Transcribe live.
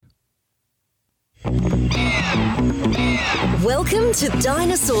Welcome to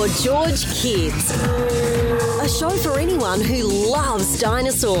Dinosaur George Kids, a show for anyone who loves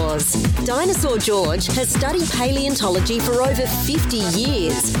dinosaurs. Dinosaur George has studied paleontology for over 50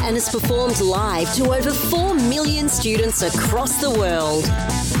 years and has performed live to over 4 million students across the world.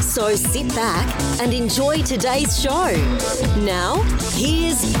 So sit back and enjoy today's show. Now,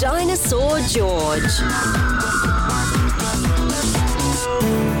 here's Dinosaur George.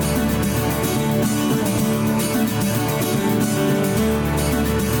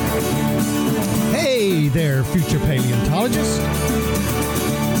 Hey there, future paleontologists.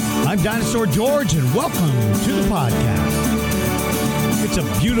 I'm Dinosaur George, and welcome to the podcast. It's a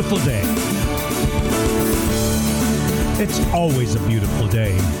beautiful day. It's always a beautiful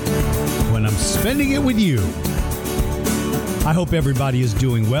day when I'm spending it with you. I hope everybody is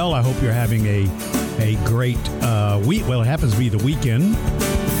doing well. I hope you're having a great week. Well, it happens to be the weekend,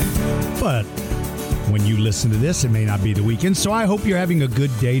 but when you listen to this, it may not be the weekend. So I hope you're having a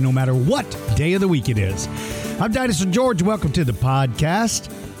good day no matter what day of the week it is. I'm Dinosaur George. Welcome to the podcast.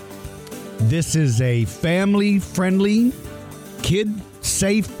 This is a family-friendly,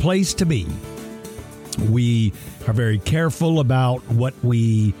 kid-safe place to be. We are very careful about what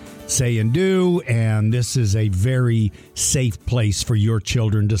we say and do, and this is a very safe place for your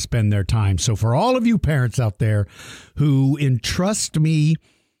children to spend their time. So for all of you parents out there who entrust me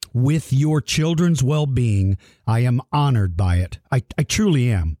with your children's well-being, I am honored by it. I truly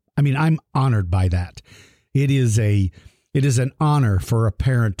am. I mean, I'm honored by that. It is an honor for a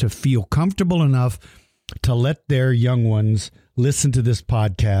parent to feel comfortable enough to let their young ones listen to this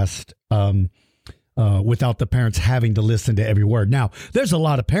podcast without the parents having to listen to every word. Now, there's a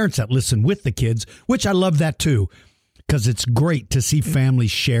lot of parents that listen with the kids, which I love that too, because it's great to see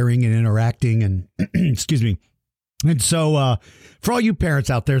families sharing and interacting and, excuse me. And so for all you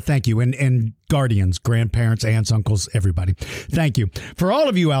parents out there, thank you. And guardians, grandparents, aunts, uncles, everybody. Thank you. For all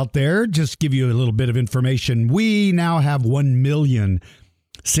of you out there, just give you a little bit of information. We now have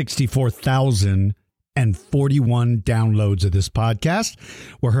 1,064,041 downloads of this podcast.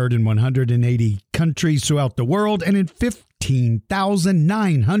 We're heard in 180 countries throughout the world and in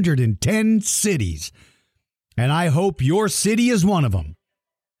 15,910 cities. And I hope your city is one of them.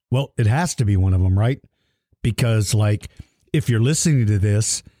 Well, it has to be one of them, right? Because, like, if you're listening to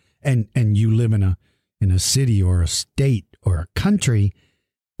this and you live in a city or a state or a country,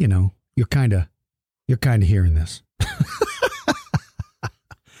 you know, you're kind of hearing this.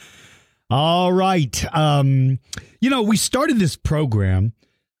 All right. We started this program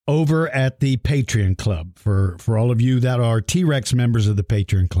over at the Patreon Club. For all of you that are T-Rex members of the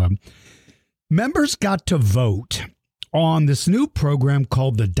Patreon Club, members got to vote on this new program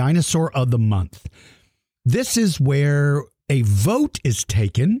called the Dinosaur of the Month. This is where a vote is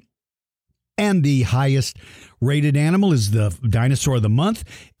taken, and the highest rated animal is the Dinosaur of the Month.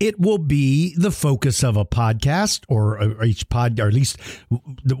 It will be the focus of a podcast or each pod, or at least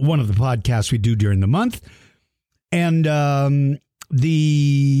one of the podcasts we do during the month. And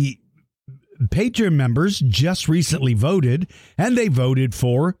the Patreon members just recently voted, and they voted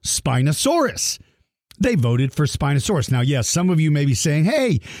for Spinosaurus. They voted for Spinosaurus. Now, yes, some of you may be saying,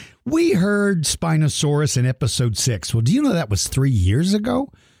 hey, we heard Spinosaurus in episode 6. Well, do you know that was 3 years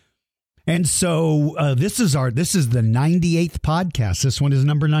ago? And so this is the 98th podcast. This one is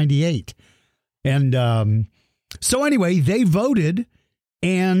number 98. And so anyway, they voted.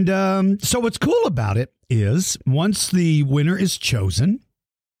 And so what's cool about it is once the winner is chosen,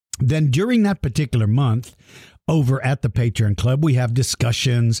 then during that particular month over at the Patreon Club, we have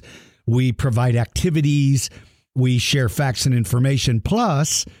discussions. We provide activities, we share facts and information.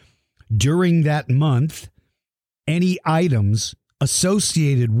 Plus, during that month, any items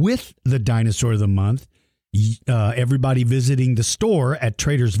associated with the Dinosaur of the Month, everybody visiting the store at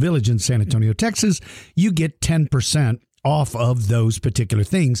Traders Village in San Antonio, Texas, you get 10% off of those particular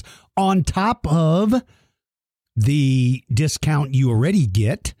things on top of the discount you already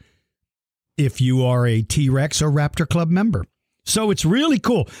get if you are a T-Rex or Raptor Club member. So it's really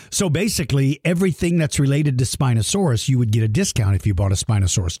cool. So basically, everything that's related to Spinosaurus, you would get a discount if you bought a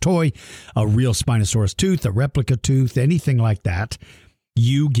Spinosaurus toy, a real Spinosaurus tooth, a replica tooth, anything like that.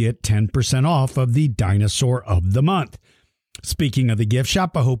 You get 10% off of the Dinosaur of the Month. Speaking of the gift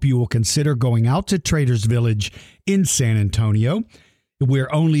shop, I hope you will consider going out to Traders Village in San Antonio. We're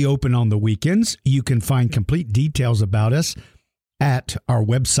only open on the weekends. You can find complete details about us at our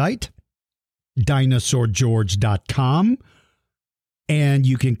website, dinosaurgeorge.com. And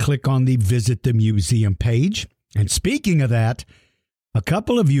you can click on the Visit the Museum page. And speaking of that, a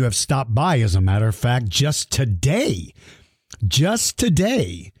couple of you have stopped by, as a matter of fact, just today.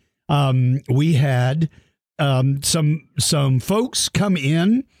 We had some folks come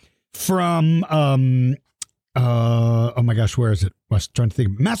in from oh my gosh, where is it? I was trying to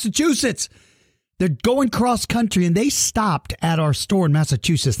think. Massachusetts. They're going cross country, and they stopped at our store in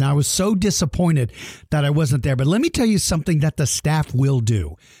Massachusetts. Now, I was so disappointed that I wasn't there. But let me tell you something that the staff will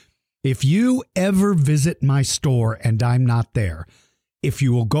do. If you ever visit my store and I'm not there, if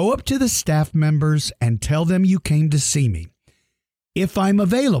you will go up to the staff members and tell them you came to see me, if I'm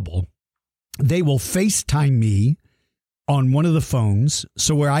available, they will FaceTime me on one of the phones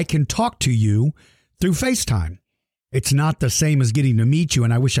so where I can talk to you through FaceTime. It's not the same as getting to meet you,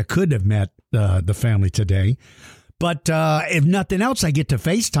 and I wish I could have met the family today. But if nothing else, I get to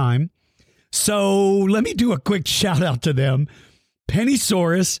FaceTime. So let me do a quick shout out to them.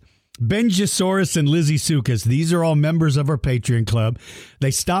 Pennysaurus, Benjasaurus, and Lizzie Sukas. These are all members of our Patreon club.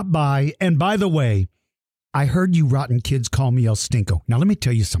 They stopped by. And by the way, I heard you rotten kids call me El Stinko. Now, let me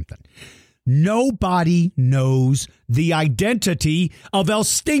tell you something. Nobody knows the identity of El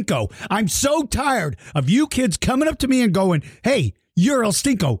Stinko. I'm so tired of you kids coming up to me and going, hey, you're El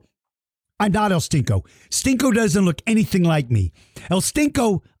Stinko. I'm not El Stinko. Stinko doesn't look anything like me. El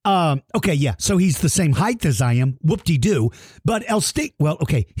Stinko, okay, yeah, so he's the same height as I am. Whoop-de-doo. But El Stinko, well,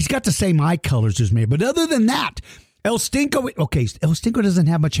 okay, he's got the same eye colors as me. But other than that, El Stinko, okay, El Stinko doesn't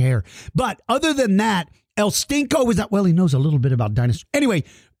have much hair. But other than that, El Stinko is not, well, he knows a little bit about dinosaurs. Anyway,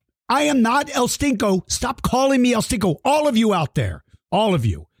 I am not El Stinko. Stop calling me El Stinko. All of you out there. All of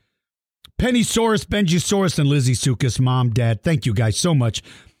you. Pennysaurus, Benjasaurus, and Lizzie Sukas, Mom, Dad, thank you guys so much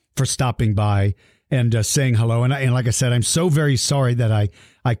for stopping by and saying hello. And like I said, I'm so very sorry that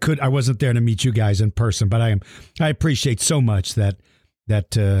I wasn't there to meet you guys in person, but I appreciate so much that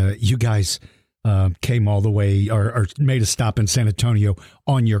you guys came all the way or made a stop in San Antonio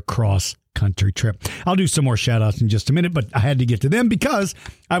on your cross country trip. I'll do some more shout outs in just a minute, but I had to get to them because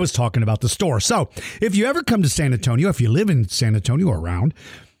I was talking about the store. So if you ever come to San Antonio, if you live in San Antonio or around,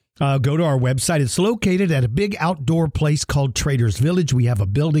 go to our website. It's located at a big outdoor place called Traders Village. We have a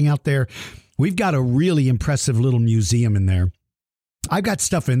building out there. We've got a really impressive little museum in there. I've got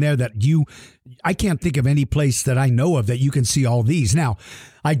stuff in there that I can't think of any place that I know of that you can see all these. Now,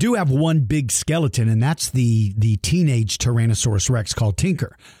 I do have one big skeleton, and that's the teenage Tyrannosaurus Rex called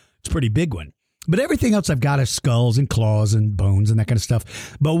Tinker. It's a pretty big one. But everything else I've got is skulls and claws and bones and that kind of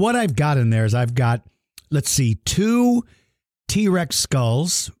stuff. But what I've got in there is I've got, let's see, 2 T-Rex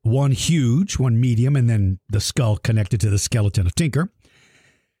skulls, one huge, one medium, and then the skull connected to the skeleton of Tinker.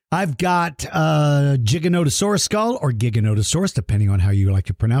 I've got a Giganotosaurus skull, or Giganotosaurus, depending on how you like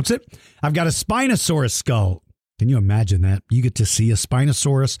to pronounce it. I've got a Spinosaurus skull. Can you imagine that? You get to see a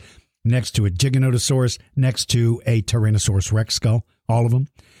Spinosaurus next to a Giganotosaurus, next to a Tyrannosaurus Rex skull, all of them.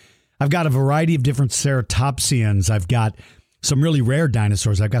 I've got a variety of different ceratopsians. I've got some really rare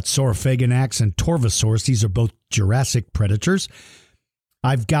dinosaurs. I've got Saurophaganax and Torvosaurus. These are both Jurassic predators.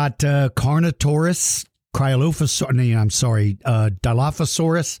 I've got Carnotaurus,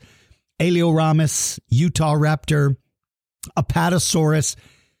 Dilophosaurus, Alioramus, Utah Raptor, Apatosaurus.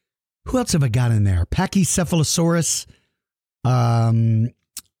 Who else have I got in there? Pachycephalosaurus.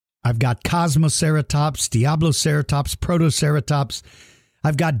 I've got Cosmoceratops, Diabloceratops, Protoceratops.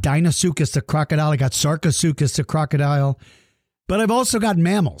 I've got Deinosuchus the crocodile. I got Sarcosuchus the crocodile. But I've also got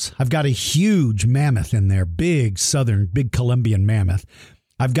mammals. I've got a huge mammoth in there, big Colombian mammoth.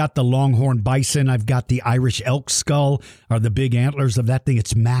 I've got the longhorn bison. I've got the Irish elk skull, or the big antlers of that thing.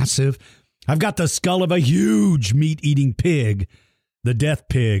 It's massive. I've got the skull of a huge meat-eating pig, the death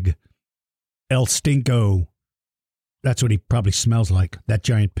pig, El Stinko. That's what he probably smells like, that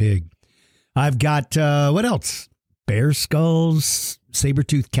giant pig. I've got, what else? Bear skulls,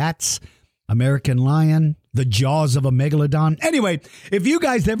 saber-toothed cats, American lion, the jaws of a megalodon. Anyway, if you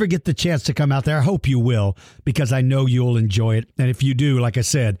guys ever get the chance to come out there, I hope you will, because I know you'll enjoy it. And if you do, like I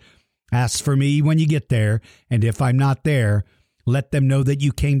said, ask for me when you get there. And if I'm not there, let them know that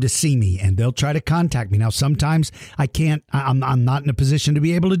you came to see me, and they'll try to contact me. Now, sometimes I can't, I'm not in a position to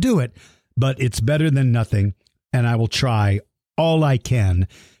be able to do it, but it's better than nothing. And I will try all I can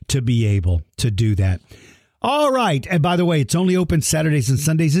to be able to do that. All right. And by the way, it's only open Saturdays and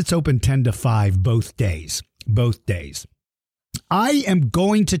Sundays. It's open 10 to 5 both days. I am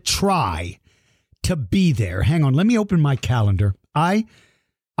going to try to be there. Hang on. Let me open my calendar. I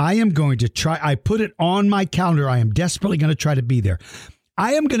am going to try. I put it on my calendar. I am desperately going to try to be there.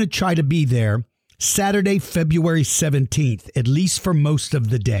 I am going to try to be there Saturday, February 17th, at least for most of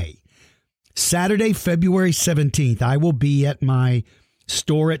the day. Saturday, February 17th, I will be at my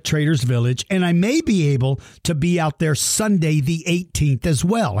store at Traders Village, and I may be able to be out there Sunday the 18th as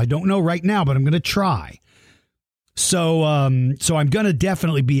well. I don't know right now, but I'm going to try. So I'm going to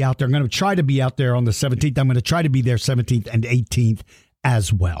definitely be out there. I'm going to try to be out there on the 17th. I'm going to try to be there 17th and 18th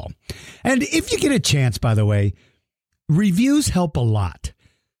as well. And if you get a chance, by the way, reviews help a lot.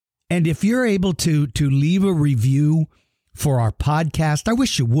 And if you're able to leave a review for our podcast, I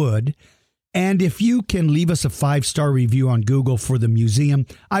wish you would. And if you can leave us a 5-star review on Google for the museum,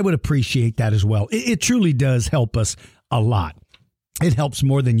 I would appreciate that as well. It truly does help us a lot. It helps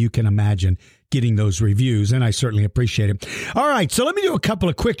more than you can imagine getting those reviews, and I certainly appreciate it. All right, so let me do a couple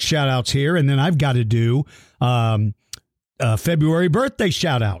of quick shout-outs here, and then I've got to do February birthday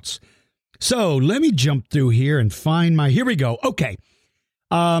shout-outs. So let me jump through here and find here we go. Okay.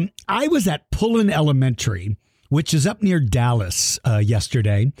 I was at Pullen Elementary, which is up near Dallas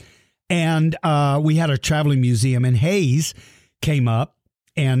yesterday, and we had a traveling museum, and Hayes came up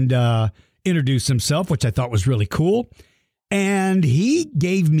and introduced himself, which I thought was really cool. And he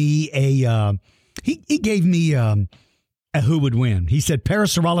gave me a who would win. He said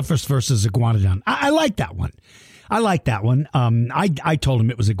Parasaurolophus versus Iguanodon. I like that one. I told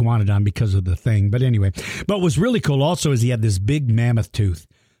him it was Iguanodon because of the thing. But anyway, but what was really cool also is he had this big mammoth tooth.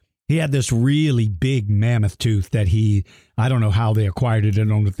 He had this really big mammoth tooth that I don't know how they acquired it. I don't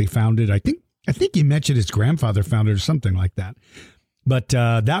know if they found it. I think he mentioned his grandfather found it or something like that. But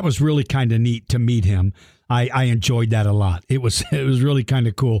that was really kind of neat to meet him. I enjoyed that a lot. It was really kind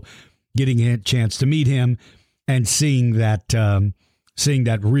of cool getting a chance to meet him and seeing that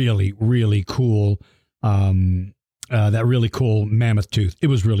really, really cool mammoth tooth. It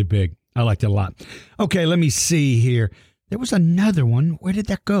was really big. I liked it a lot. Okay, let me see here. There was another one. Where did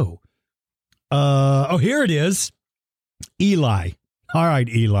that go? Here it is. Eli. All right,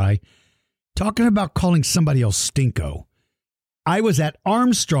 Eli. Talking about calling somebody else Stinko. I was at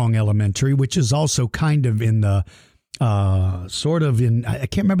Armstrong Elementary, which is also kind of in the I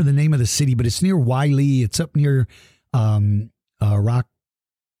can't remember the name of the city, but it's near Wiley. It's up near Rock.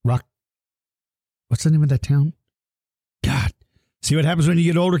 What's the name of that town? God. See what happens when you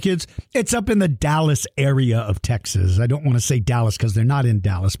get older, kids? It's up in the Dallas area of Texas. I don't want to say Dallas because they're not in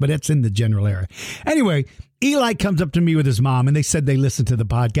Dallas, but it's in the general area. Anyway, Eli comes up to me with his mom, and they said they listened to the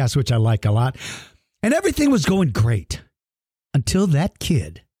podcast, which I like a lot. And everything was going great until that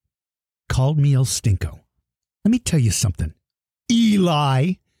kid called me El Stinko. Let me tell you something.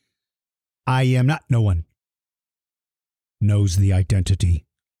 Eli, no one knows the identity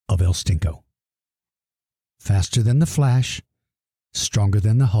of El Stinko. Faster than the Flash, stronger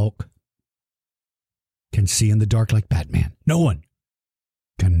than the Hulk, can see in the dark like Batman. No one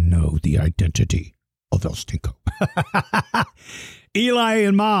can know the identity of El Stinko. Eli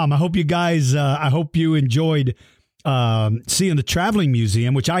and Mom, I hope you guys, I hope you enjoyed seeing the traveling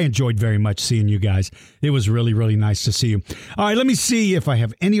museum, which I enjoyed very much seeing you guys. It was really, really nice to see you. All right, let me see if I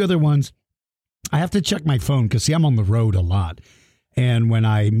have any other ones. I have to check my phone because, see, I'm on the road a lot. And when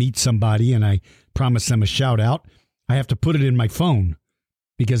I meet somebody and I promise them a shout out, I have to put it in my phone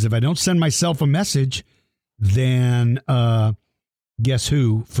because if I don't send myself a message, then guess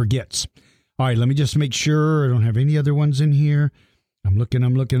who forgets? All right, let me just make sure I don't have any other ones in here. I'm looking.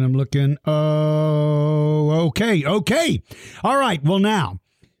 Oh, okay. All right. Well, now,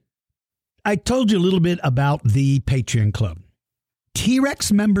 I told you a little bit about the Patreon Club.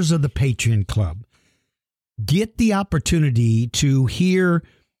 T-Rex members of the Patreon Club get the opportunity to hear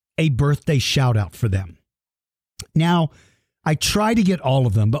a birthday shout out for them. Now, I try to get all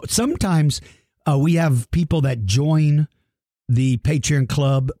of them, but sometimes we have people that join the Patreon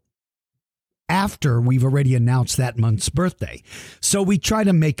Club after we've already announced that month's birthday. So we try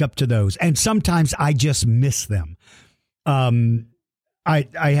to make up to those. And sometimes I just miss them. I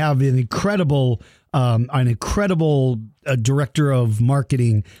have an incredible director of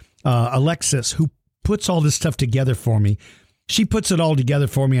marketing, Alexis, who puts all this stuff together for me. She puts it all together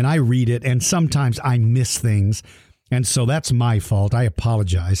for me and I read it. And sometimes I miss things. And so that's my fault. I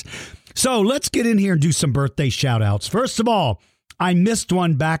apologize. So let's get in here and do some birthday shout outs. First of all, I missed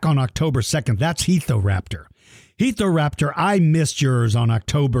one back on October 2nd. That's Heathoraptor. Heathoraptor, I missed yours on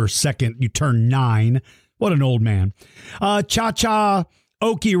October 2nd. You turned 9. What an old man. Cha-Cha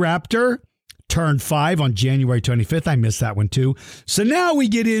Okiraptor turned 5 on January 25th. I missed that one too. So now we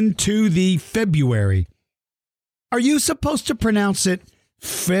get into the February. Are you supposed to pronounce it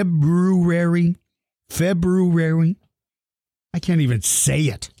February? February? I can't even say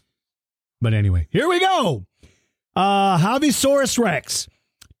it. But anyway, here we go. Javisaurus Rex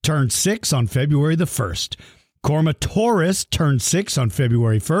turned 6 on February the 1st. Cormataurus turned 6 on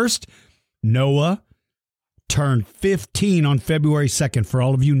February 1st. Noah turned 15 on February 2nd. For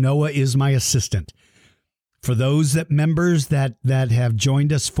all of you, Noah is my assistant. For those members that have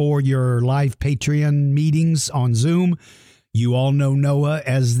joined us for your live Patreon meetings on Zoom, you all know Noah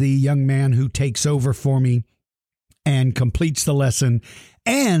as the young man who takes over for me and completes the lesson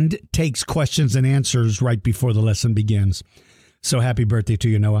and takes questions and answers right before the lesson begins. So happy birthday to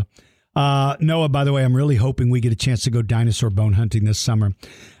you, Noah. Noah, by the way, I'm really hoping we get a chance to go dinosaur bone hunting this summer.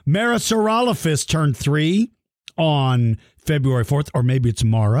 Marasaurolophus turned 3 on February 4th, or maybe it's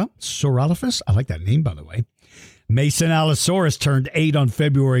Mara Saurolophus. I like that name, by the way. Mason Allosaurus turned 8 on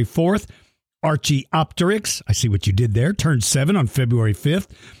February 4th. Archaeopteryx, I see what you did there, turned 7 on February 5th.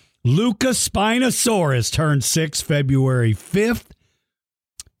 Luca Spinosaurus turned 6 February 5th.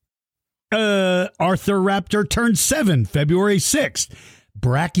 Arthuraptor turned 7 February 6th.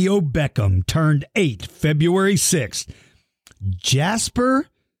 Brachiobecum turned 8 February 6th. Jasper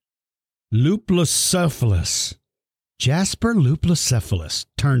Luplocephalus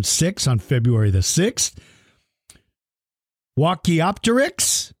turned 6 on February the 6th.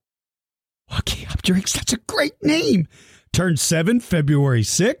 Wachiopteryx, that's a great name, turned 7 February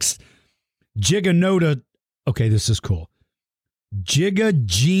 6th. Giganoda, okay, this is cool.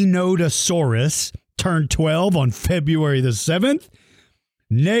 Giganotosaurus turned 12 on February the 7th.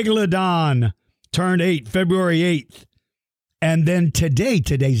 Megalodon turned 8 February 8th. And then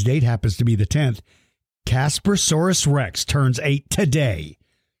today's date happens to be the 10th. Caspersaurus Rex turns 8 today.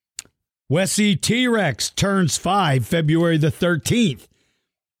 Wessie T-Rex turns 5 February the 13th.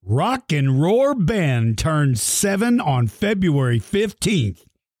 Rock and Roar Ben turns 7 on February 15th.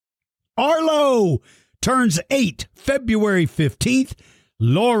 Arlo turns 8 February 15th.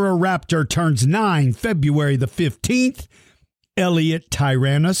 Laura Raptor turns 9 February the 15th. Elliot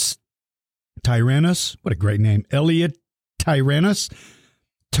Tyrannus, what a great name. Elliot Tyrannus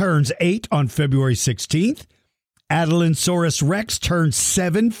turns 8 on February 16th. Adelansaurus Rex turns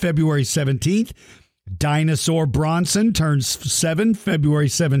 7 February 17th. Dinosaur Bronson turns 7 February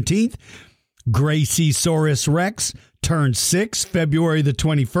 17th. Graciosaurus Rex turns 6 February the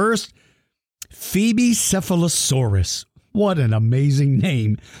 21st. Phoebe Cephalosaurus, what an amazing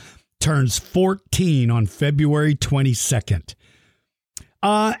name, turns 14 on February 22nd.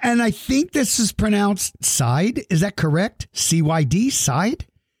 And I think this is pronounced side. Is that correct? C-Y-D, side?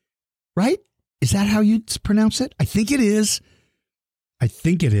 Right? Is that how you pronounce it? I think it is.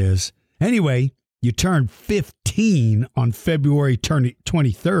 Anyway, you turn 15 on February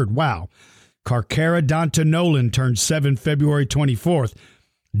 23rd. Wow. Carcharodonta Nolan turned 7 February 24th.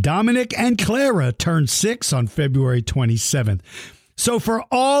 Dominic and Clara turned 6 on February 27th. So for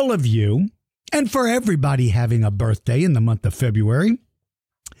all of you, and for everybody having a birthday in the month of February,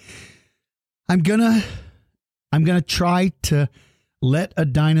 I'm gonna try to let a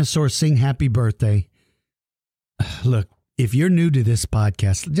dinosaur sing happy birthday. Look, if you're new to this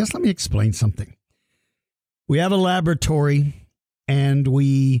podcast, just let me explain something. We have a laboratory and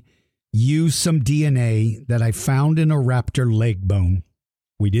we use some DNA that I found in a raptor leg bone.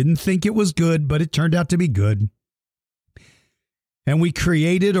 We didn't think it was good, but it turned out to be good. And we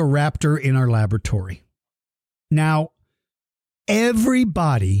created a raptor in our laboratory. Now,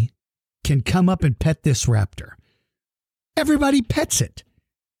 everybody can come up and pet this raptor. Everybody pets it.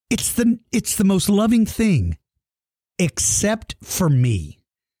 It's the most loving thing, except for me.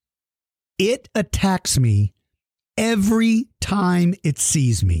 It attacks me every time it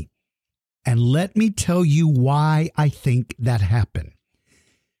sees me. And let me tell you why I think that happened.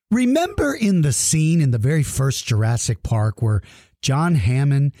 Remember in the scene in the very first Jurassic Park where John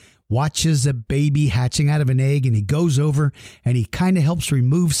Hammond watches a baby hatching out of an egg and he goes over and he kind of helps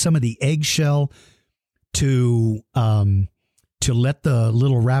remove some of the eggshell to let the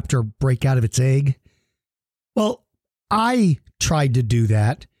little raptor break out of its egg? Well, I tried to do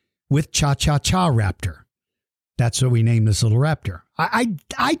that with Cha-Cha-Cha Raptor. That's what we named this little raptor. I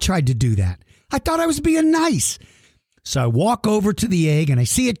tried to do that. I thought I was being nice. So I walk over to the egg and I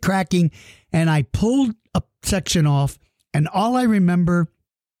see it cracking and I pulled a section off, and all I remember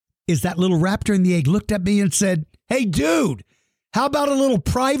is that little raptor in the egg looked at me and said, "Hey, dude, how about a little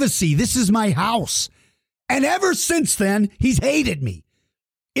privacy? This is my house." And ever since then, he's hated me.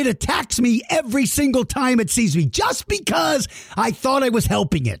 It attacks me every single time it sees me just because I thought I was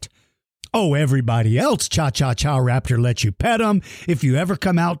helping it. Oh, everybody else, Cha-Cha-Cha Raptor lets you pet him. If you ever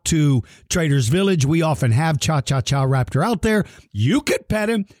come out to Trader's Village, we often have Cha-Cha-Cha Raptor out there. You could pet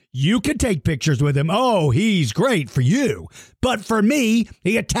him. You could take pictures with him. Oh, he's great for you. But for me,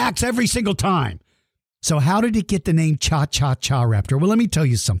 he attacks every single time. So how did it get the name Cha-Cha-Cha Raptor? Well, let me tell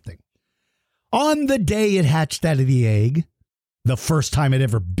you something. On the day it hatched out of the egg, the first time it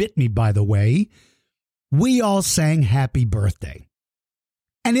ever bit me, by the way, we all sang happy birthday.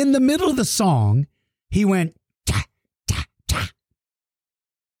 And in the middle of the song, he went, cha, cha, cha.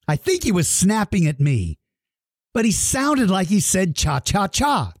 I think he was snapping at me, but he sounded like he said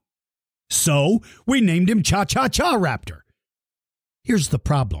cha-cha-cha. So we named him Cha-Cha-Cha Raptor. Here's the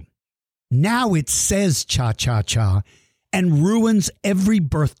problem. Now it says cha-cha-cha and ruins every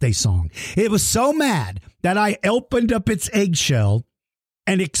birthday song. It was so mad that I opened up its eggshell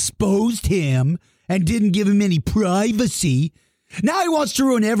and exposed him and didn't give him any privacy. Now he wants to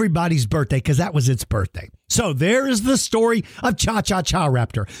ruin everybody's birthday because that was its birthday. So there is the story of Cha-Cha-Cha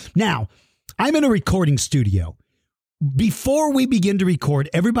Raptor. Now, I'm in a recording studio. Before we begin to record,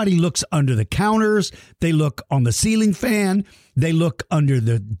 everybody looks under the counters. They look on the ceiling fan. They look under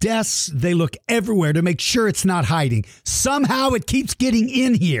the desks. They look everywhere to make sure it's not hiding. Somehow it keeps getting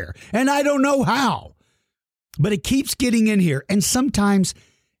in here, and I don't know how, but it keeps getting in here. And sometimes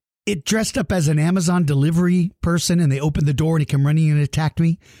it dressed up as an Amazon delivery person, and they opened the door and it came running in and attacked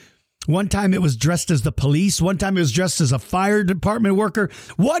me. One time it was dressed as the police. One time it was dressed as a fire department worker.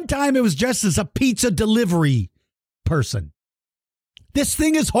 One time it was dressed as a pizza delivery person. This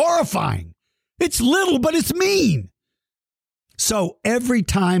thing is horrifying. It's little, but it's mean. So every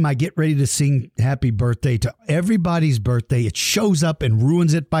time I get ready to sing happy birthday to everybody's birthday, it shows up and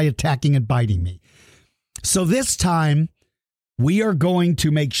ruins it by attacking and biting me. So this time we are going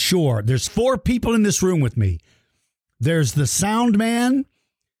to make sure there's 4 people in this room with me. There's the sound man.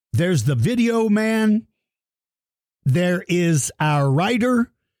 There's the video man. There is our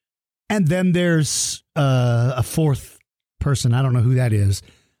writer. And then there's a 4th person. I don't know who that is.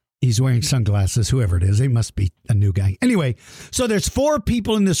 He's wearing sunglasses, whoever it is. He must be a new guy. Anyway, so there's 4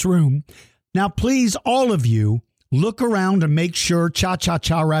 people in this room. Now, please, all of you, look around and make sure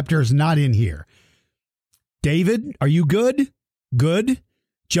Cha-Cha-Cha Raptor is not in here. David, are you good? Good.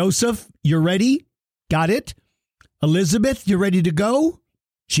 Joseph, you're ready? Got it? Elizabeth, you ready to go?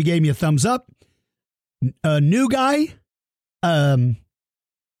 She gave me a thumbs up. New guy?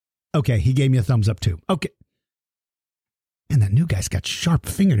 Okay, he gave me a thumbs up too. Okay. And that new guy's got sharp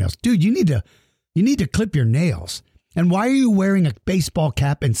fingernails. Dude, you need to clip your nails. And why are you wearing a baseball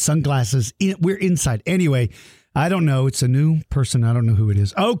cap and sunglasses? We're inside. Anyway, I don't know. It's a new person. I don't know who it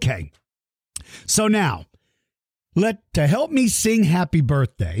is. Okay. So now, to help me sing happy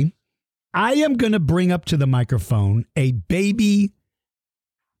birthday, I am going to bring up to the microphone a baby.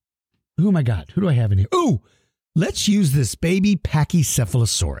 Oh my God. Who do I have in here? Ooh, let's use this baby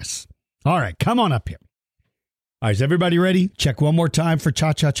Pachycephalosaurus. All right, come on up here. All right, is everybody ready? Check one more time for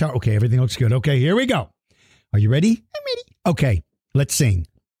cha-cha-cha. Okay, everything looks good. Okay, here we go. Are you ready? I'm ready. Okay, let's sing.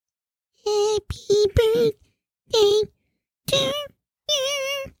 Happy birthday to you.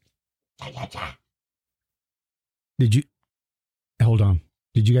 Cha-cha-cha. Did you? Hold on.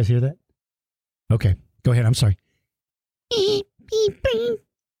 Did you guys hear that? Okay, go ahead. I'm sorry. Happy birthday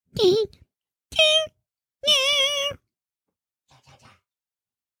to you.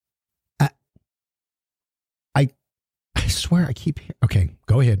 I swear I keep hearing. Okay,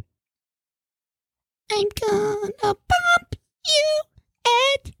 go ahead. I'm gonna bump you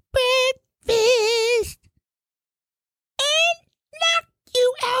at breakfast and knock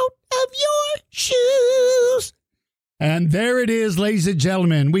you out of your shoes. And there it is, ladies and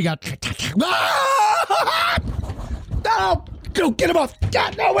gentlemen. We got. No! Go get him off!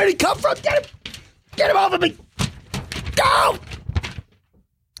 No, where'd he come from? Get him! Get him off of me! Go!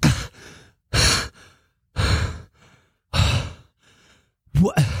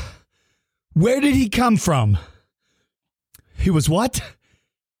 What? Where did he come from? He was what?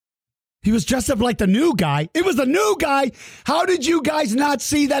 He was dressed up like the new guy. It was the new guy. How did you guys not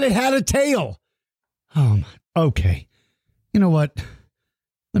see that it had a tail? Okay. You know what?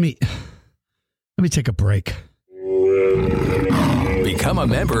 Let me take a break. Become a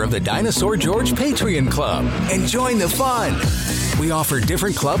member of the Dinosaur George Patreon Club and join the fun. We offer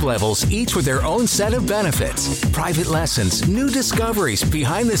different club levels, each with their own set of benefits. Private lessons, new discoveries,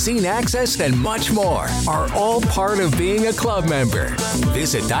 behind-the-scene access, and much more are all part of being a club member.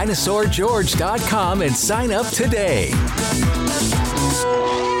 Visit dinosaurgeorge.com and sign up today.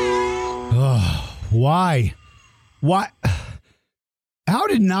 Oh, why? Why? How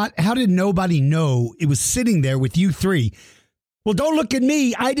did nobody know it was sitting there with you 3? Well, don't look at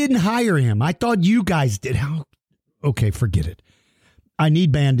me. I didn't hire him. I thought you guys did. How? Okay, forget it. I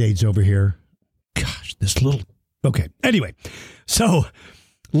need Band-Aids over here. Gosh, this little... Okay, anyway. So,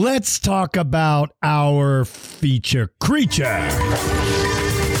 let's talk about our feature creature.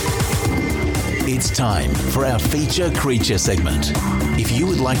 It's time for our Feature Creature segment. If you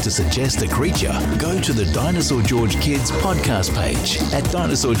would like to suggest a creature, go to the Dinosaur George Kids podcast page at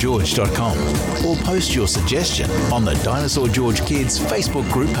dinosaurgeorge.com or post your suggestion on the Dinosaur George Kids Facebook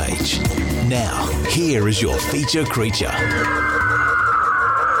group page. Now, here is your Feature Creature.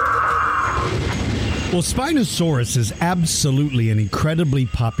 Well, Spinosaurus is absolutely an incredibly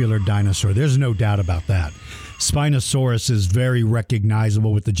popular dinosaur. There's no doubt about that. Spinosaurus is very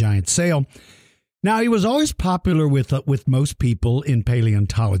recognizable with the giant sail. Now, he was always popular with most people in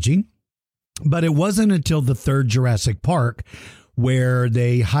paleontology, but it wasn't until the third Jurassic Park where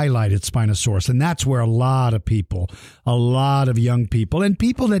they highlighted Spinosaurus. And that's where a lot of people, a lot of young people, and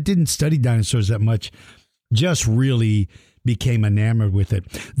people that didn't study dinosaurs that much just really became enamored with it.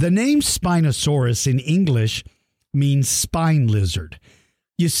 The name Spinosaurus in English means spine lizard.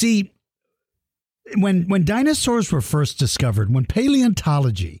 You see, when dinosaurs were first discovered, when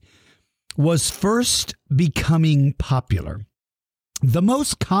paleontology was first becoming popular, the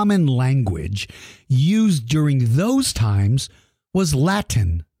most common language used during those times was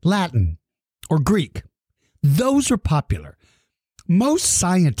Latin, or Greek. Those were popular. Most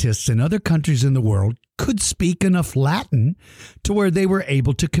scientists in other countries in the world could speak enough Latin to where they were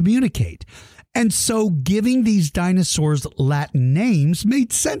able to communicate. And so giving these dinosaurs Latin names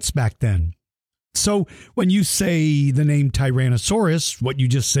made sense back then. So when you say the name Tyrannosaurus, what you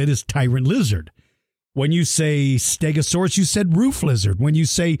just said is tyrant lizard. When you say Stegosaurus, you said roof lizard. When you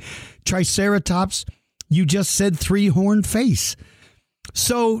say Triceratops, you just said three-horned face.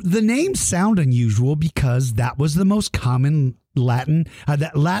 So the names sound unusual because that was the most common Latin.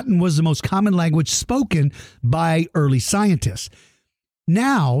 That Latin was the most common language spoken by early scientists.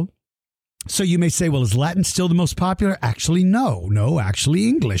 Now, so you may say, well, is Latin still the most popular? Actually, no. Actually,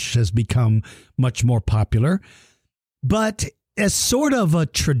 English has become much more popular. But as sort of a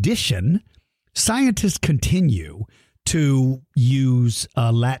tradition, scientists continue to use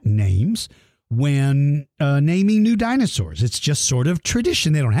Latin names when naming new dinosaurs. It's just sort of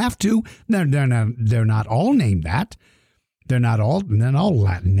tradition. They don't have to. They're not all named that. They're not all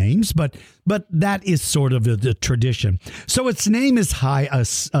Latin names, but that is sort of the tradition. So its name is a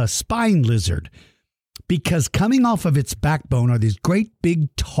spine lizard because coming off of its backbone are these great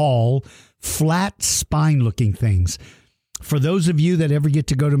big tall flat spine looking things. For those of you that ever get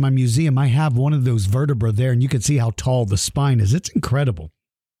to go to my museum, I have one of those vertebrae there and you can see how tall the spine is. It's incredible.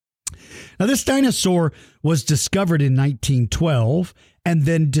 Now this dinosaur was discovered in 1912 and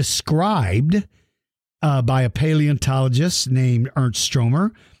then described by a paleontologist named Ernst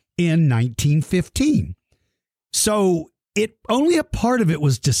Stromer in 1915. So only a part of it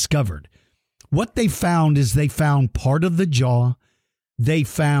was discovered. What they found is they found part of the jaw, they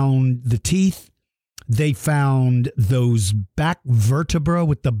found the teeth, they found those back vertebrae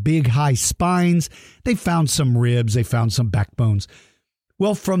with the big high spines, they found some ribs, they found some backbones.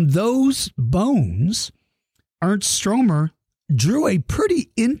 Well, from those bones, Ernst Stromer drew a pretty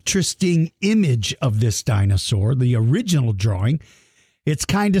interesting image of this dinosaur, the original drawing. It's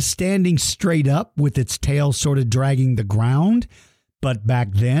kind of standing straight up with its tail sort of dragging the ground. But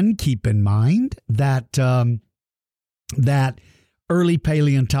back then, keep in mind that that early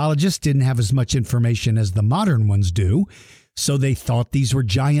paleontologists didn't have as much information as the modern ones do. So they thought these were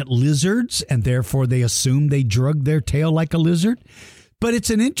giant lizards, and therefore they assumed they drug their tail like a lizard. But it's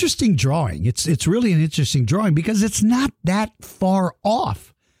an interesting drawing. It's really an interesting drawing because it's not that far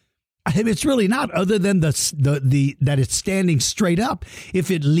off. It's really not, other than that it's standing straight up.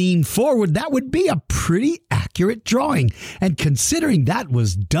 If it leaned forward, that would be a pretty accurate drawing. And considering that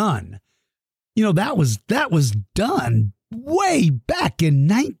was done, that was done way back in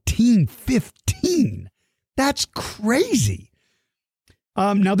 1915. That's crazy.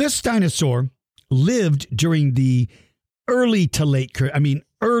 Now this dinosaur lived during the early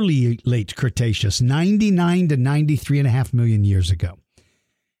late Cretaceous, 99 to 93.5 million years ago.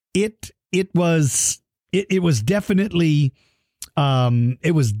 It was definitely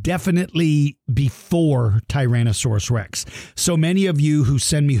before Tyrannosaurus Rex. So many of you who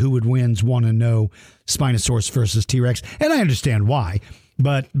send me Who Would Wins want to know Spinosaurus versus T-Rex, and I understand why,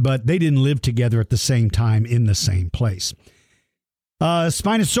 but they didn't live together at the same time in the same place.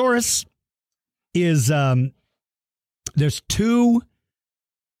 Spinosaurus is there's two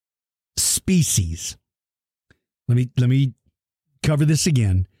species. Let me cover this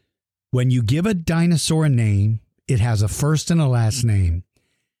again. When you give a dinosaur a name, it has a first and a last name.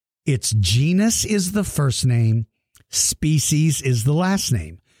 Its genus is the first name. Species is the last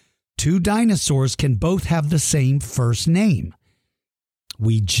name. Two dinosaurs can both have the same first name.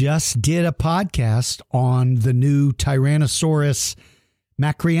 We just did a podcast on the new Tyrannosaurus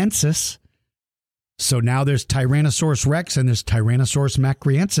macryensis. So now there's Tyrannosaurus rex and there's Tyrannosaurus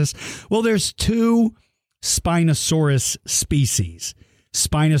macroensis. Well, there's two Spinosaurus species.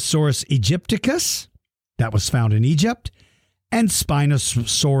 Spinosaurus aegypticus, that was found in Egypt, and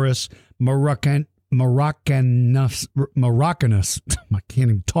Spinosaurus moroccanus. I can't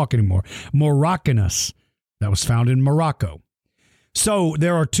even talk anymore. Moroccanus, that was found in Morocco. So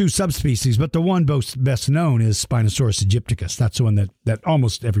there are two subspecies, but the one best known is Spinosaurus aegypticus. That's the one that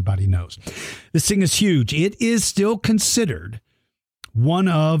almost everybody knows. This thing is huge. It is still considered one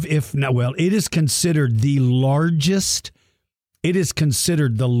of, if not, well, it is considered the largest. It is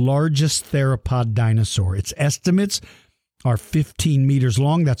considered the largest theropod dinosaur. Its estimates are 15 meters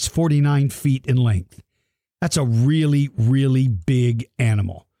long. That's 49 feet in length. That's a really, really big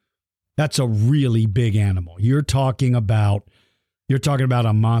animal. That's a really big animal. You're talking about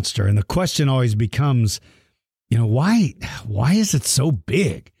a monster. And the question always becomes, why is it so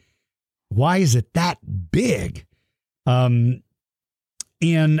big? Why is it that big? Now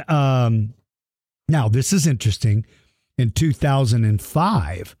this is interesting. In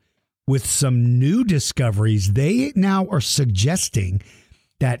 2005, with some new discoveries, they now are suggesting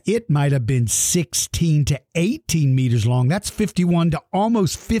that it might have been 16 to 18 meters long. That's 51 to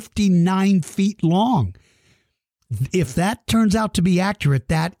almost 59 feet long. If that turns out to be accurate,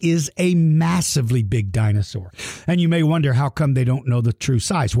 that is a massively big dinosaur. And you may wonder, how come they don't know the true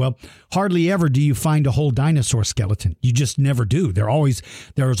size? Well, hardly ever do you find a whole dinosaur skeleton. You just never do.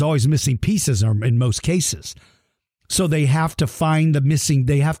 There's always missing pieces in most cases. So they have to find the missing.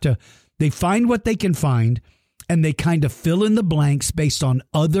 They find what they can find, and they kind of fill in the blanks based on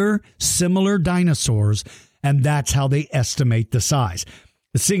other similar dinosaurs, and that's how they estimate the size.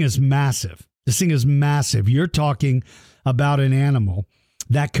 This thing is massive. You're talking about an animal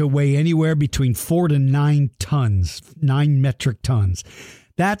that could weigh anywhere between 4 to 9 tons, 9 metric tons.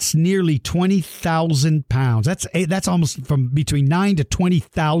 That's nearly 20,000 pounds. That's almost from between 9 to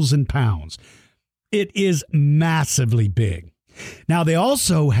 20,000 pounds. It is massively big. Now, they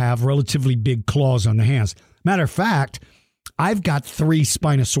also have relatively big claws on the hands. Matter of fact, I've got 3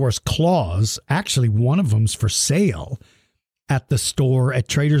 Spinosaurus claws. Actually, one of them's for sale at the store at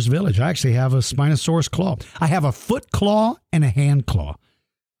Trader's Village. I actually have a Spinosaurus claw. I have a foot claw and a hand claw.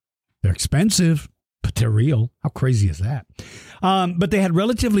 They're expensive, but they're real. How crazy is that? But they had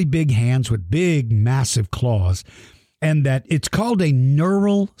relatively big hands with big, massive claws. And that it's called a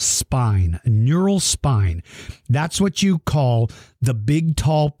neural spine. That's what you call the big,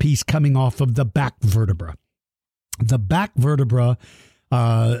 tall piece coming off of the back vertebra. The back vertebra,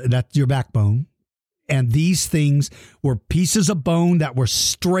 that's your backbone. And these things were pieces of bone that were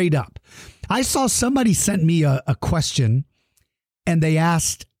straight up. I saw somebody sent me a question, and they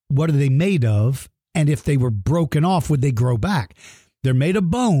asked, what are they made of? And if they were broken off, would they grow back? They're made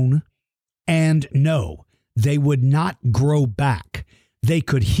of bone, and no. They would not grow back. They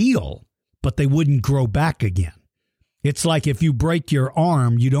could heal, but they wouldn't grow back again. It's like if you break your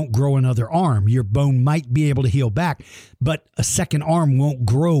arm, you don't grow another arm. Your bone might be able to heal back, but a second arm won't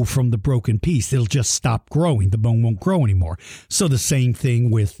grow from the broken piece. It'll just stop growing. The bone won't grow anymore. So the same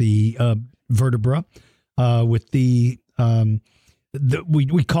thing with the vertebra, with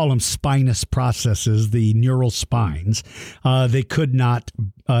we call them spinous processes, the neural spines. They could not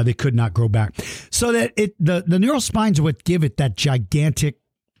grow back. So that the neural spines would give it that gigantic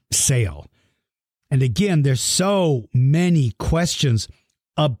sail. And again, there's so many questions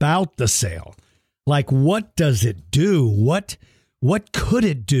about the sail. Like, what does it do? What could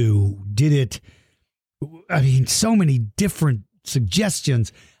it do? So many different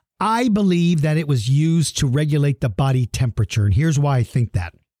suggestions. I believe that it was used to regulate the body temperature. And here's why I think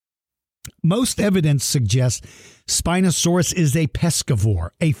that. Most evidence suggests Spinosaurus is a pescivore,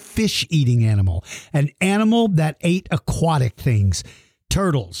 a fish-eating animal, an animal that ate aquatic things,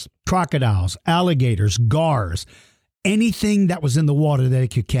 turtles, crocodiles, alligators, gars, anything that was in the water that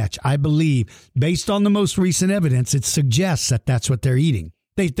it could catch. I believe, based on the most recent evidence, it suggests that that's what they're eating.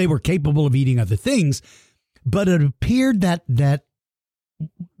 They were capable of eating other things, but it appeared that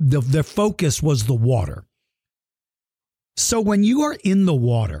their focus was the water. So when you are in the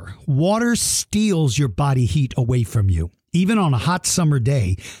water, water steals your body heat away from you. Even on a hot summer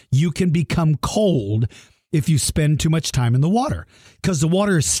day, you can become cold if you spend too much time in the water because the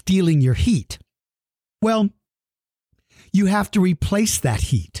water is stealing your heat. Well, you have to replace that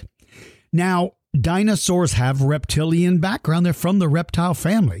heat. Now, dinosaurs have reptilian background. They're from the reptile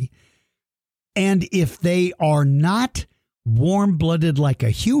family. And if they are not warm-blooded like a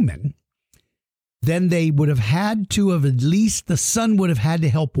human, then they would have had to have, at least the sun would have had to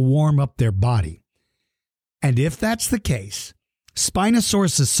help warm up their body. And if that's the case,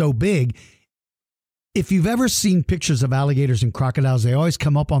 Spinosaurus is so big, if you've ever seen pictures of alligators and crocodiles, they always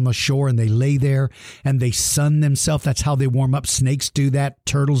come up on the shore and they lay there and they sun themselves. That's how they warm up. Snakes do that.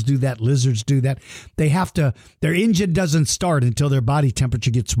 Turtles do that. Lizards do that. They have to, their engine doesn't start until their body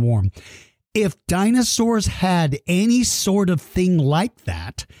temperature gets warm. If dinosaurs had any sort of thing like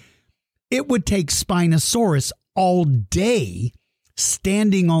that, it would take Spinosaurus all day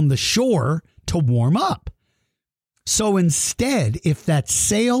standing on the shore to warm up. So instead, if that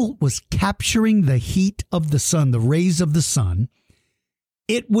sail was capturing the heat of the sun, the rays of the sun,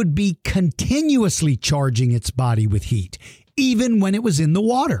 it would be continuously charging its body with heat, even when it was in the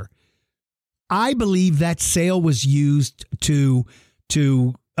water. I believe that sail was used to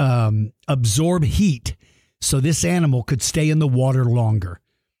absorb heat so this animal could stay in the water longer.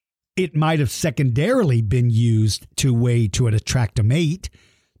 It might have secondarily been used to attract a mate,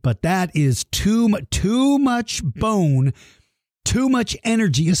 but that is too much bone, too much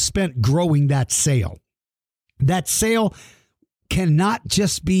energy is spent growing that sail. That sail cannot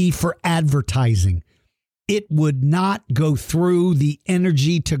just be for advertising. It would not go through the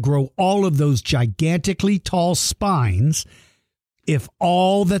energy to grow all of those gigantically tall spines if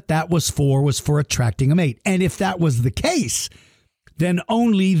all that was for attracting a mate. And if that was the case, then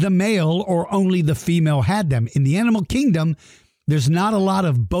only the male or only the female had them. In the animal kingdom, there's not a lot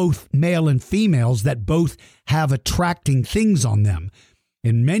of both male and females that both have attracting things on them.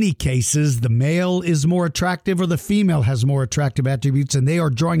 In many cases, the male is more attractive or the female has more attractive attributes, and they are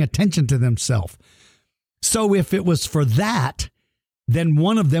drawing attention to themselves. So if it was for that, then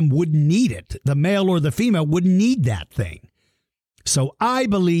one of them wouldn't need it. The male or the female wouldn't need that thing. So I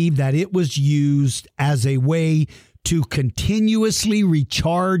believe that it was used as a way to continuously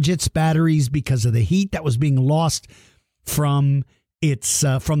recharge its batteries because of the heat that was being lost from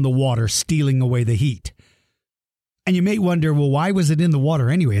the water, stealing away the heat. And you may wonder, well, why was it in the water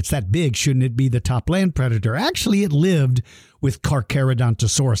anyway? It's that big. Shouldn't it be the top land predator? Actually, it lived with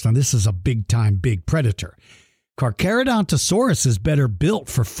Carcharodontosaurus. Now, this is a big predator. Carcharodontosaurus is better built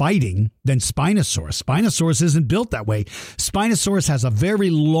for fighting than Spinosaurus. Spinosaurus isn't built that way. Spinosaurus has a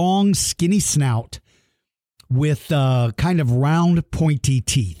very long, skinny snout with kind of round, pointy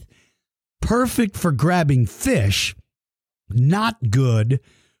teeth. Perfect for grabbing fish. Not good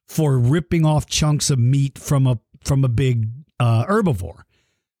for ripping off chunks of meat from a big herbivore.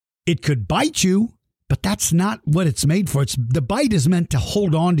 It could bite you, but that's not what it's made for. The bite is meant to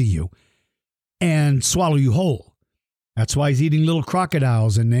hold on to you and swallow you whole. That's why he's eating little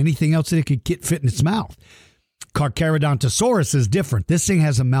crocodiles and anything else that it could fit in its mouth. Carcharodontosaurus is different. This thing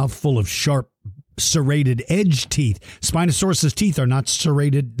has a mouth full of sharp, serrated edge teeth. Spinosaurus's teeth are not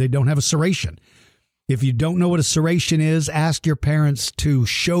serrated. They don't have a serration. If you don't know what a serration is, ask your parents to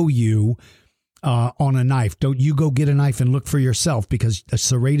show you on a knife. Don't you go get a knife and look for yourself, because a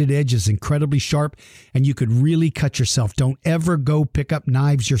serrated edge is incredibly sharp and you could really cut yourself. Don't ever go pick up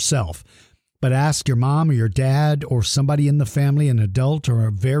knives yourself, but ask your mom or your dad or somebody in the family, an adult or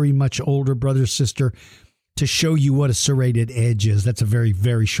a very much older brother or sister, to show you what a serrated edge is. That's a very,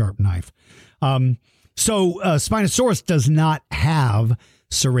 very sharp knife. So Spinosaurus does not have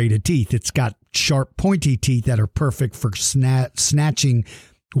serrated teeth. It's got sharp, pointy teeth that are perfect for snatching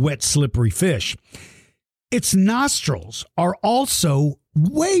wet, slippery fish. Its nostrils are also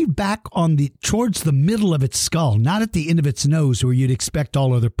way back towards the middle of its skull, not at the end of its nose where you'd expect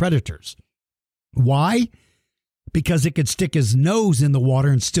all other predators. Why? Because it could stick his nose in the water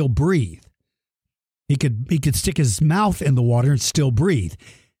and still breathe. He could stick his mouth in the water and still breathe.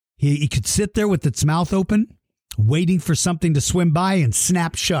 He could sit there with its mouth open, waiting for something to swim by and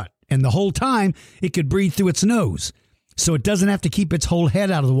snap shut. And the whole time, it could breathe through its nose. So it doesn't have to keep its whole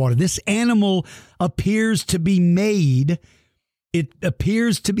head out of the water. This animal appears to be made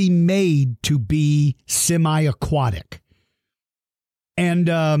to be semi-aquatic. And,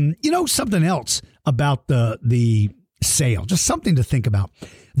 something else about the sail, just something to think about.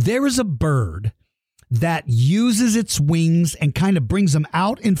 There is a bird that uses its wings and kind of brings them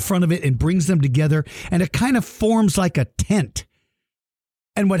out in front of it and brings them together, and it kind of forms like a tent.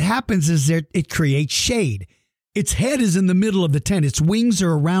 And what happens is that it creates shade. Its head is in the middle of the tent. Its wings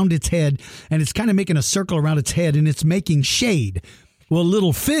are around its head, and it's kind of making a circle around its head, and it's making shade. Well,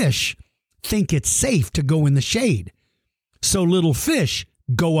 little fish think it's safe to go in the shade. So little fish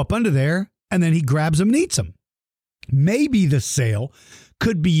go up under there, and then he grabs them and eats them. Maybe the sail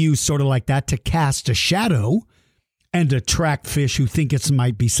could be used sort of like that to cast a shadow and attract fish who think it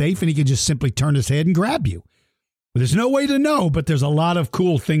might be safe, and he can just simply turn his head and grab you. There's no way to know, but there's a lot of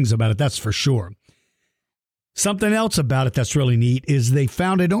cool things about it, that's for sure. Something else about it that's really neat is they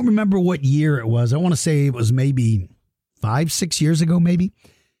found, I don't remember what year it was. I want to say it was maybe 5-6 years ago, maybe.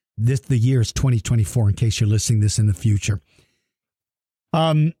 The year is 2024, in case you're listening to this in the future.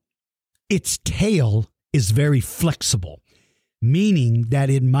 Its tail is very flexible, meaning that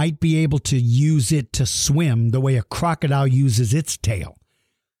it might be able to use it to swim the way a crocodile uses its tail.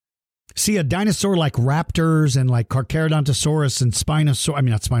 See, a dinosaur like raptors and like Carcharodontosaurus and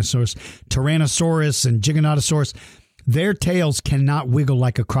Tyrannosaurus and Giganotosaurus, their tails cannot wiggle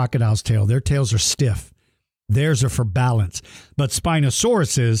like a crocodile's tail. Their tails are stiff. Theirs are for balance. But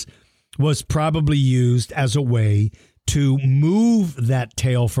Spinosaurus's was probably used as a way to move that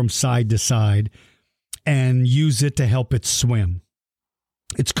tail from side to side and use it to help it swim.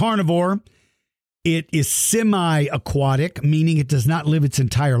 It's carnivore. It is semi-aquatic, meaning it does not live its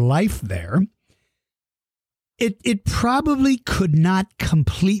entire life there. It probably could not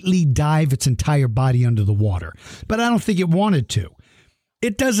completely dive its entire body under the water, but I don't think it wanted to.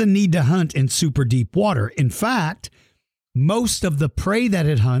 It doesn't need to hunt in super deep water. In fact, most of the prey that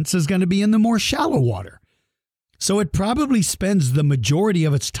it hunts is going to be in the more shallow water. So it probably spends the majority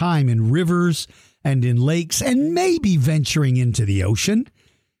of its time in rivers and in lakes and maybe venturing into the ocean.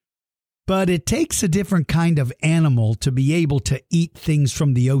 But it takes a different kind of animal to be able to eat things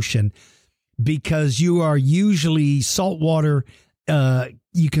from the ocean, because you are usually saltwater.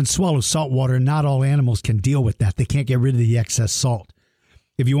 You can swallow salt water, and not all animals can deal with that. They can't get rid of the excess salt.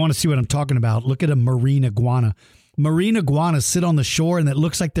 If you want to see what I'm talking about, look at a marine iguana. Marine iguanas sit on the shore, and it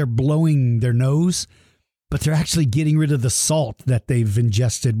looks like they're blowing their nose, but they're actually getting rid of the salt that they've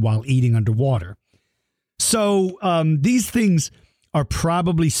ingested while eating underwater. So these things are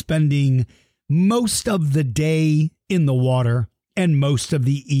probably spending most of the day in the water and most of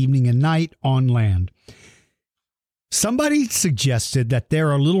the evening and night on land. Somebody suggested that there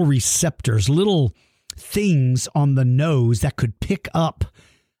are little receptors, little things on the nose that could pick up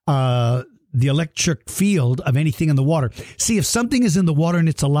the electric field of anything in the water. See, if something is in the water and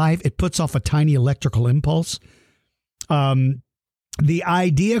it's alive, it puts off a tiny electrical impulse. The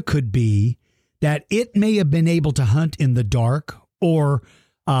idea could be that it may have been able to hunt in the dark or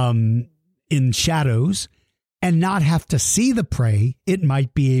in shadows and not have to see the prey. It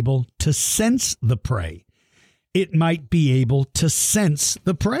might be able to sense the prey. It might be able to sense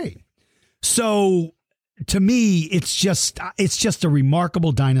the prey. So to me, it's just a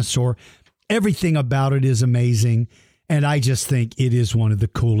remarkable dinosaur. Everything about it is amazing. And I just think it is one of the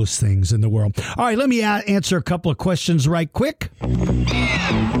coolest things in the world. All right, let me answer a couple of questions right quick.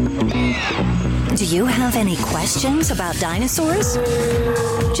 Do you have any questions about dinosaurs?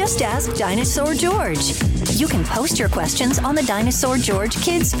 Just ask Dinosaur George. You can post your questions on the Dinosaur George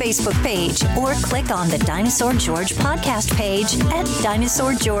Kids Facebook page or click on the Dinosaur George podcast page at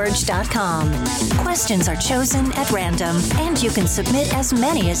dinosaurgeorge.com. Questions are chosen at random, and you can submit as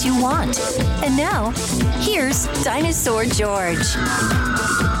many as you want. And now, here's Dinosaur George.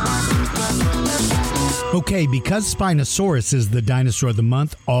 Okay, because Spinosaurus is the dinosaur of the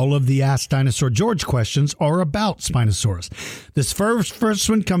month, all of the Ask Dinosaur George questions are about Spinosaurus. This first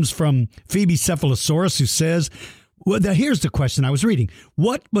one comes from Phoebe Cephalosaurus, who says, here's the question I was reading.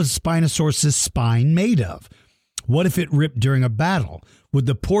 What was Spinosaurus' spine made of? What if it ripped during a battle? Would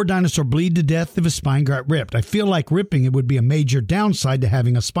the poor dinosaur bleed to death if his spine got ripped? I feel like ripping it would be a major downside to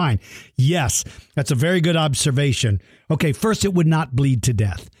having a spine. Yes, that's a very good observation. Okay, first, it would not bleed to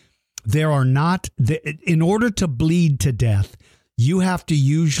death. In order to bleed to death, you have to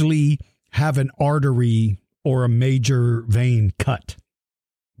usually have an artery or a major vein cut.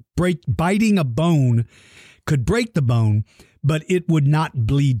 Biting a bone could break the bone, but it would not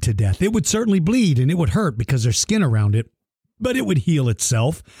bleed to death. It would certainly bleed and it would hurt because there's skin around it, but it would heal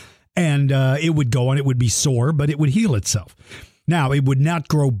itself, and it would go on. It would be sore, but it would heal itself. Now, it would not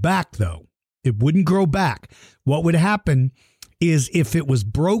grow back, though. It wouldn't grow back. What would happen is if it was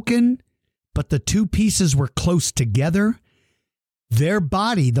broken, but the two pieces were close together, the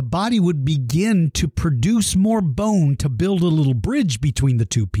body would begin to produce more bone to build a little bridge between the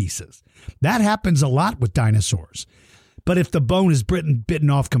two pieces. That happens a lot with dinosaurs. But if the bone is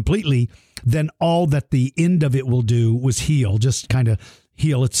bitten off completely, then all that the end of it will do was heal, just kind of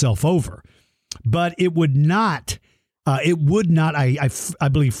heal itself over. But it would not, I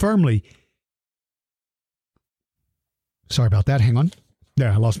believe firmly. Sorry about that. Hang on. There,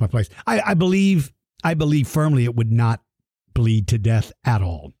 I lost my place. I believe firmly it would not bleed to death at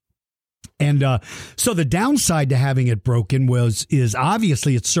all. And so the downside to having it broken is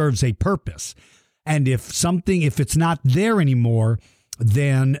obviously it serves a purpose. And if it's not there anymore,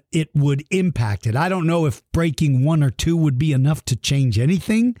 then it would impact it. I don't know if breaking one or two would be enough to change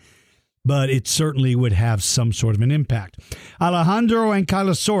anything, but it certainly would have some sort of an impact. Alejandro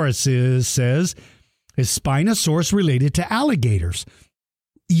Ankylosaurus says, is Spinosaurus related to alligators?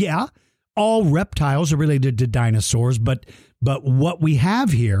 Yeah, all reptiles are related to dinosaurs, but what we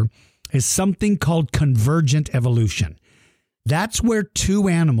have here is something called convergent evolution. That's where two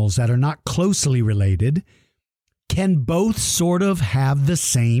animals that are not closely related can both sort of have the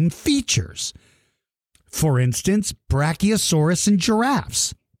same features. For instance, Brachiosaurus and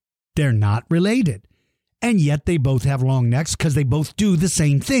giraffes. They're not related. And yet they both have long necks because they both do the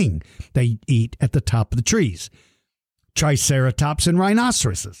same thing. They eat at the top of the trees. Triceratops and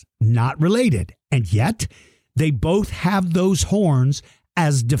rhinoceroses, not related. And yet they both have those horns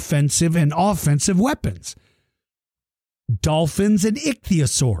as defensive and offensive weapons. Dolphins and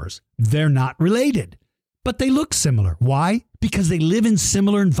ichthyosaurs, they're not related, but they look similar. Why? Because they live in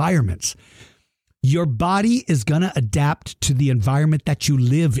similar environments. Your body is going to adapt to the environment that you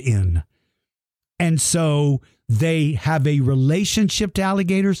live in. And so they have a relationship to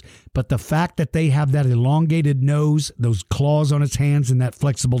alligators, but the fact that they have that elongated nose, those claws on its hands, and that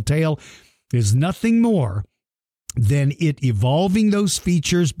flexible tail is nothing more than it evolving those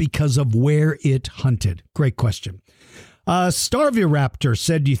features because of where it hunted. Great question. Starviraptor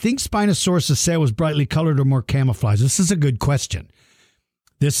said, do you think Spinosaurus' sail was brightly colored or more camouflaged? This is a good question.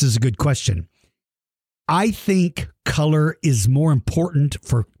 I think color is more important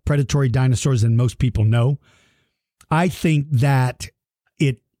for predatory dinosaurs than most people know. I think that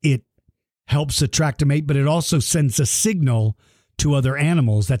it helps attract a mate, but it also sends a signal to other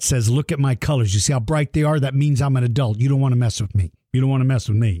animals that says, look at my colors. You see how bright they are? That means I'm an adult. You don't want to mess with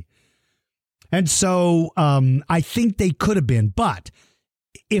me. And so I think they could have been. But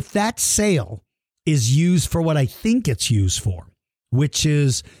if that sail is used for what I think it's used for, which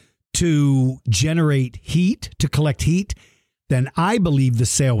is to generate heat, to collect heat, then I believe the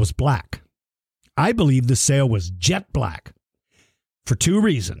sail was black. I believe the sail was jet black for two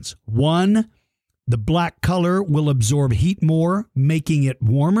reasons. One, the black color will absorb heat more, making it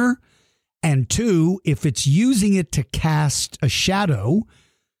warmer. And two, if it's using it to cast a shadow,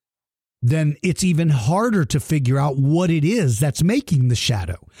 then it's even harder to figure out what it is that's making the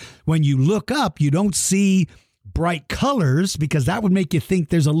shadow. When you look up, you don't see bright colors because that would make you think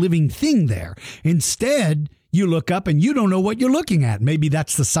there's a living thing there. Instead, you look up and you don't know what you're looking at. Maybe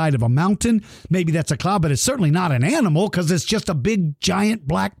that's the side of a mountain. Maybe that's a cloud, but it's certainly not an animal because it's just a big, giant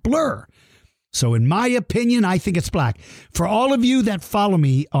black blur. So in my opinion, I think it's black. For all of you that follow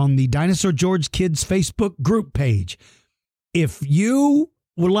me on the Dinosaur George Kids Facebook group page, if you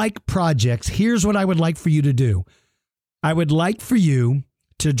would like projects, here's what I would like for you to do. I would like for you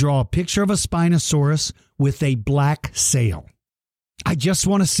to draw a picture of a Spinosaurus with a black sail. I just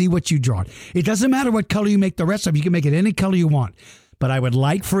want to see what you draw. It doesn't matter what color you make the rest of. You can make it any color you want. But I would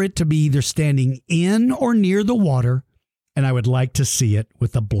like for it to be either standing in or near the water, and I would like to see it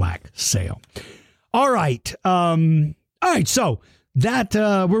with a black sail. All right. So that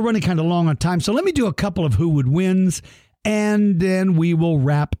we're running kind of long on time. So let me do a couple of who would wins, and then we will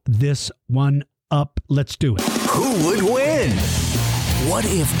wrap this one up. Let's do it. Who would win? What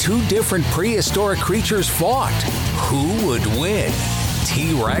if two different prehistoric creatures fought? Who would win?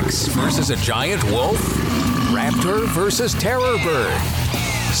 T-Rex versus a giant wolf? Raptor versus terror bird?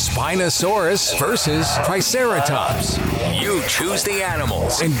 Spinosaurus versus Triceratops? You choose the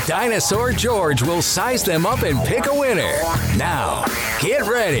animals, and Dinosaur George will size them up and pick a winner. Now, get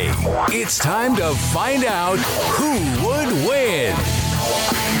ready. It's time to find out who would win.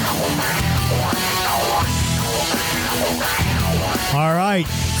 All right,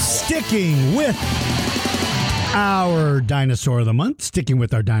 sticking with our Dinosaur of the Month,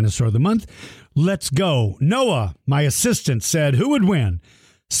 let's go. Noah, my assistant, said, who would win?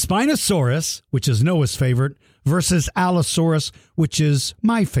 Spinosaurus, which is Noah's favorite, versus Allosaurus, which is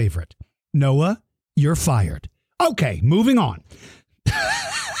my favorite. Noah, you're fired. Okay, moving on.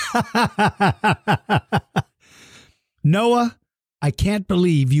 Noah, I can't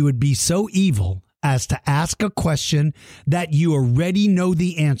believe you would be so evil as to ask a question that you already know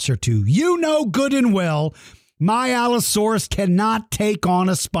the answer to. You know good and well my Allosaurus cannot take on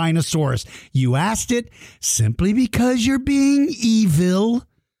a Spinosaurus. You asked it simply because you're being evil.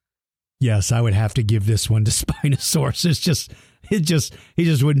 Yes, I would have to give this one to Spinosaurus. He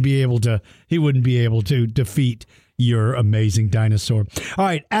just wouldn't be able to defeat your amazing dinosaur. All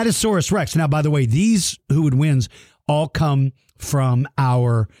right, Allosaurus Rex. Now, by the way, these who would wins all come from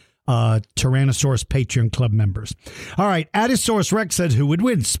our Tyrannosaurus Patreon Club members. All right, Allosaurus Rex said who would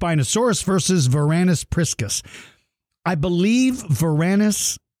win? Spinosaurus versus Varanus priscus. I believe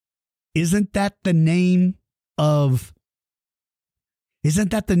Varanus, isn't that the name of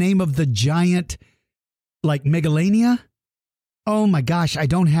the giant, like Megalania? Oh my gosh, I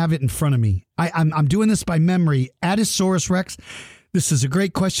don't have it in front of me. I'm doing this by memory. Allosaurus Rex, This is a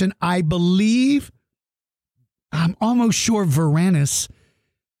great question. I'm almost sure Varanus.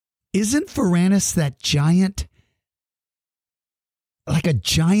 Isn't Varanus that giant, like a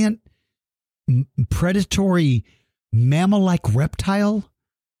giant predatory mammal-like reptile?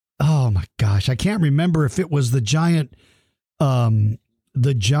 Oh my gosh, I can't remember if it was the giant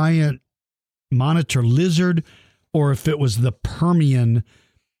monitor lizard or if it was the Permian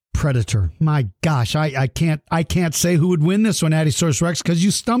predator. My gosh, I can't say who would win this one, Addisaurus Rex, because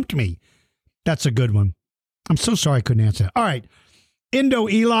you stumped me. That's a good one. I'm so sorry I couldn't answer. All right. Indo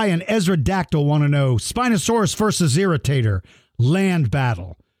Eli and Ezra Dactyl want to know Spinosaurus versus Irritator, land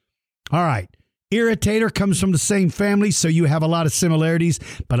battle. All right. Irritator comes from the same family, so you have a lot of similarities,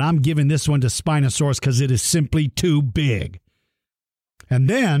 but I'm giving this one to Spinosaurus because it is simply too big. And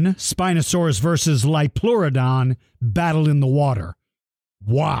then Spinosaurus versus Liopleurodon, battle in the water.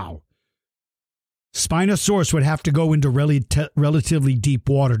 Wow. Spinosaurus would have to go into relatively deep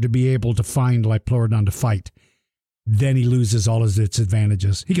water to be able to find Liopleurodon to fight. Then he loses all of its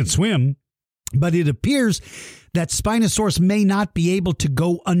advantages. He can swim, but it appears that Spinosaurus may not be able to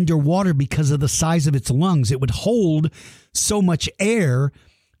go underwater because of the size of its lungs. It would hold so much air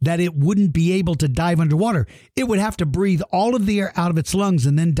that it wouldn't be able to dive underwater. It would have to breathe all of the air out of its lungs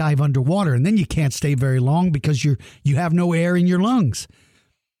and then dive underwater. And then you can't stay very long because you have no air in your lungs.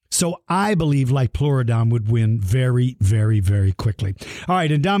 So I believe Liopleurodon would win very, very, very quickly. All right,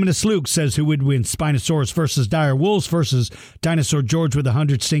 Indominus Luke says who would win, Spinosaurus versus Dire Wolves versus Dinosaur George with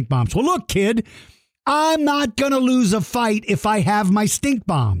 100 stink bombs. Well, look, kid, I'm not going to lose a fight if I have my stink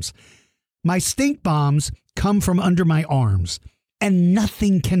bombs. My stink bombs come from under my arms, and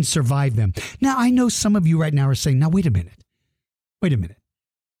nothing can survive them. Now, I know some of you right now are saying, now, wait a minute.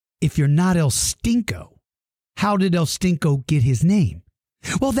 If you're not El Stinko, how did El Stinko get his name?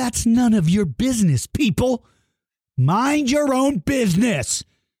 Well, that's none of your business, people. Mind your own business.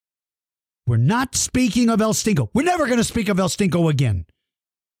 We're not speaking of El Stinko. We're never going to speak of El Stinko again.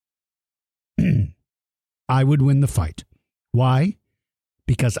 I would win the fight. Why?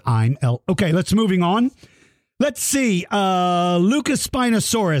 Because I'm El... Okay, moving on. Let's see. Lucas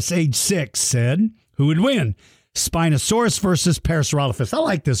Spinosaurus, age 6, said, who would win? Spinosaurus versus Parasaurolophus. I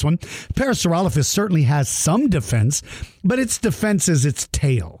like this one. Parasaurolophus certainly has some defense, but its defense is its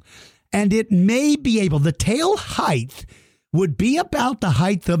tail. And it may be able, the tail height would be about the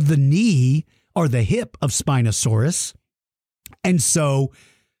height of the knee or the hip of Spinosaurus. And so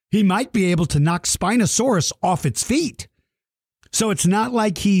he might be able to knock Spinosaurus off its feet. So it's not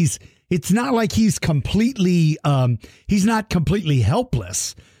like he's completely, he's not completely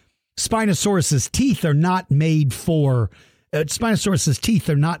helpless. Spinosaurus's teeth are not made for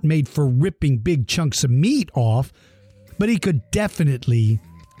ripping big chunks of meat off, but he could definitely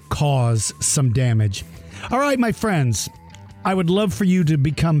cause some damage. All right, my friends, I would love for you to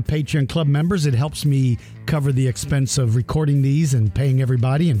become Patreon Club members. It helps me cover the expense of recording these and paying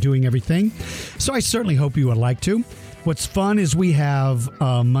everybody and doing everything. So I certainly hope you would like to. What's fun is we have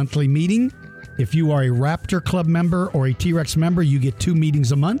a monthly meeting. If you are a Raptor Club member or a T-Rex member, you get 2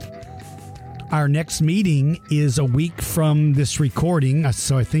 meetings a month. Our next meeting is a week from this recording,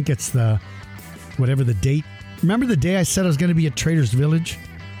 so I think it's whatever the date. Remember the day I said I was going to be at Trader's Village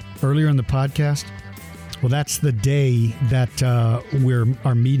earlier in the podcast? Well, that's the day that where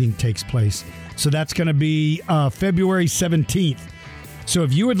our meeting takes place. So that's going to be February 17th. So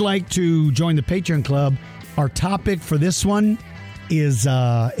if you would like to join the Patreon Club, our topic for this one is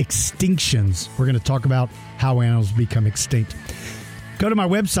extinctions. We're going to talk about how animals become extinct. Go to my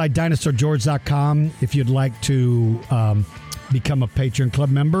website, dinosaurgeorge.com, if you'd like to become a Patreon Club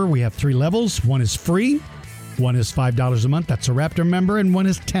member. We have 3 levels. One is free. One is $5 a month. That's a Raptor member. And one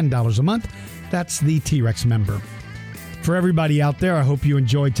is $10 a month. That's the T-Rex member. For everybody out there, I hope you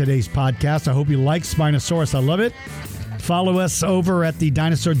enjoyed today's podcast. I hope you like Spinosaurus. I love it. Follow us over at the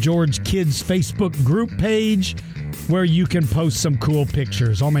Dinosaur George Kids Facebook group page, where you can post some cool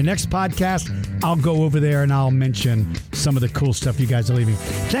pictures. On my next podcast, I'll go over there and I'll mention some of the cool stuff you guys are leaving.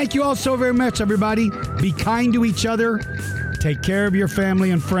 Thank you all so very much, everybody. Be kind to each other. Take care of your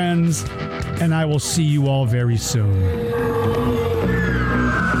family and friends. And I will see you all very soon.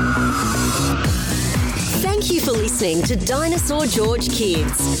 Thank you for listening to Dinosaur George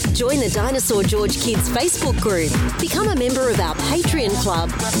Kids. Join the Dinosaur George Kids Facebook group, become a member of our Patreon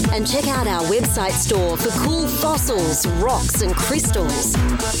club, and check out our website store for cool fossils, rocks, and crystals.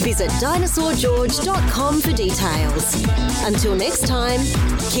 Visit dinosaurgeorge.com for details. Until next time,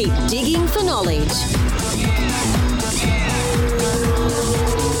 keep digging for knowledge.